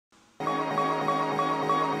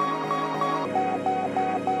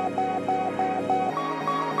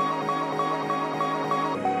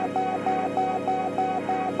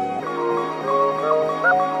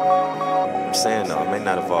May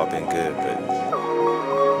not have all been good, but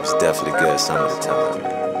it was definitely good some of the time.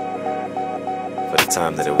 For the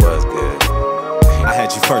time that it was good. I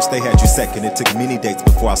had you first, they had you second. It took many dates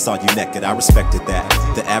before I saw you naked. I respected that.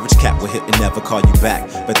 The average cat would hit and never call you back,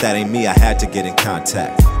 but that ain't me, I had to get in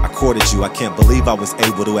contact. I courted you, I can't believe I was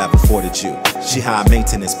able to have afforded you. She high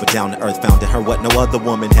maintenance, but down to earth, found in her what no other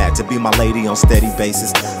woman had. To be my lady on steady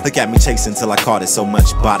basis. Look at me chasing till I caught it, so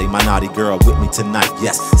much body. My naughty girl with me tonight,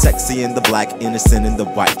 yes. Sexy in the black, innocent in the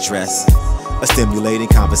white dress. A stimulating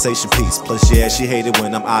conversation piece. Plus yeah, she hated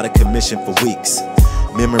when I'm out of commission for weeks.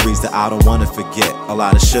 Memories that I don't wanna forget. A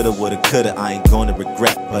lot of shoulda, woulda, coulda, I ain't gonna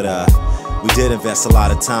regret. But we did invest a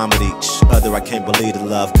lot of time with each other. I can't believe the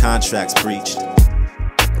love contracts breached.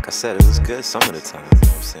 Like I said, it was good some of the time, you know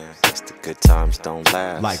what I'm saying? Just the good times don't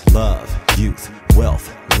last. Like love, youth,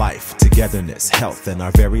 wealth, life, togetherness, health, and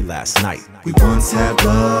our very last night. We once had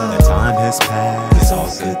love, that time has passed. Cause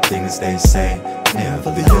all good things they say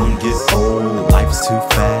never the young get old, life's too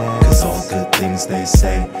fast. Cause all good things they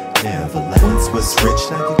say never last. Once was rich,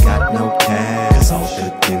 now you got no cash. Cause all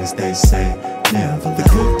good things they say never last. The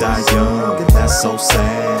good die young, and that's so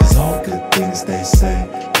sad. Cause all good things they say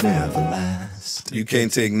never last. You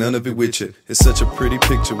can't take none of it with you. It's such a pretty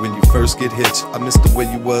picture when you first get hitched. I miss the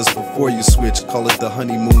way you was before you switched. Call it the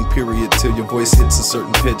honeymoon period till your voice hits a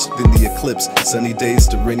certain pitch. Then the eclipse, sunny days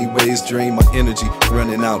to rainy ways drain my energy,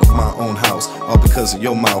 running out of my own house. All because of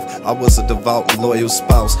your mouth. I was a devout and loyal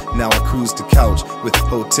spouse. Now I cruise the couch with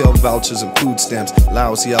hotel vouchers and food stamps.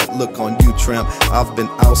 Lousy outlook on you, tramp. I've been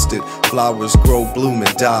ousted. Flowers grow, bloom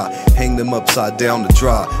and die. Hang them upside down to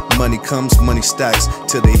dry. Money comes, money stacks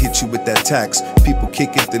till they hit you with that tax. People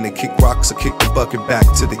kick it, then they kick rocks or kick the bucket back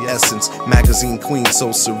to the essence. Magazine queen,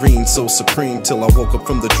 so serene, so supreme. Till I woke up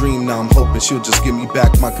from the dream. Now I'm hoping she'll just give me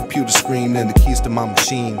back my computer screen and the keys to my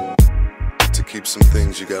machine. To keep some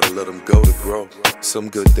things, you gotta let them go to grow. Some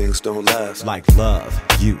good things don't last. Like love,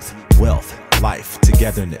 youth, wealth, life,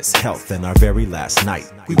 togetherness, health, and our very last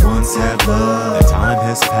night. We once had love, that time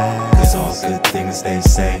has passed. Cause all good things they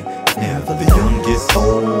say never the young get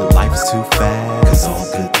old, life's too fast. Cause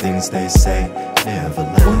all good things they say never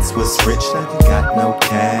last. Once was rich, now you got no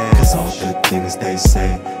cash. Cause all good things they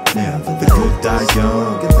say never last. The good die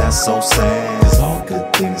young, and that's so sad. Cause all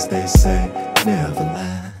good things they say never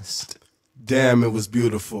last. Damn, it was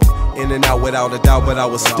beautiful. In and out without a doubt, but I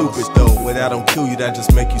was stupid though. When I don't kill you, that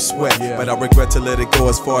just make you sweat. But I regret to let it go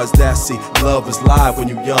as far as that. See, love is live when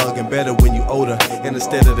you young and better when you older. And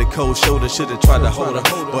instead of the cold shoulder, should've tried to hold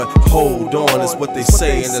her. But hold on is what they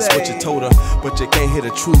say, and that's what you told her. But you can't hear the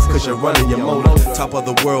truth cause you're running your motor. Top of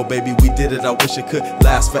the world, baby, we did it. I wish it could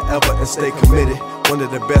last forever and stay committed. One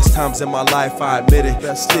of the best times in my life, I admit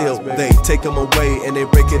it. Still, they take them away and they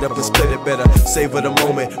break it up and split it better. Savor the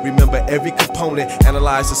moment, remember every component.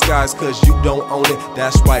 Analyze the skies cause you don't own it.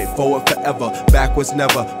 That's right, forward forever, backwards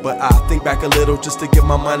never. But I think back a little just to get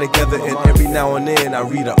my mind together. And every now and then I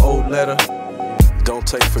read an old letter. Don't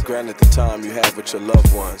take for granted the time you have with your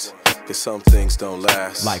loved ones, cause some things don't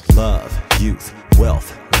last. Like love, youth,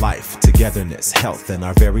 wealth, life, togetherness, health, and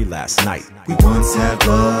our very last night. We once had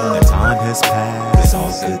love, that time has passed. Cause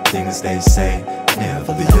all good things they say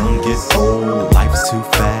never the young get old, life's too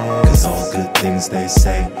fast. Cause all good things they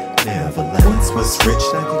say never last. Once was rich,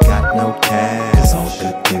 now you got no cash. Cause all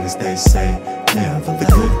good things they say never last.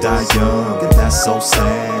 The good die young, and that's so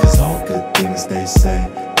sad. Cause all good things they say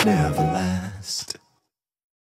never last.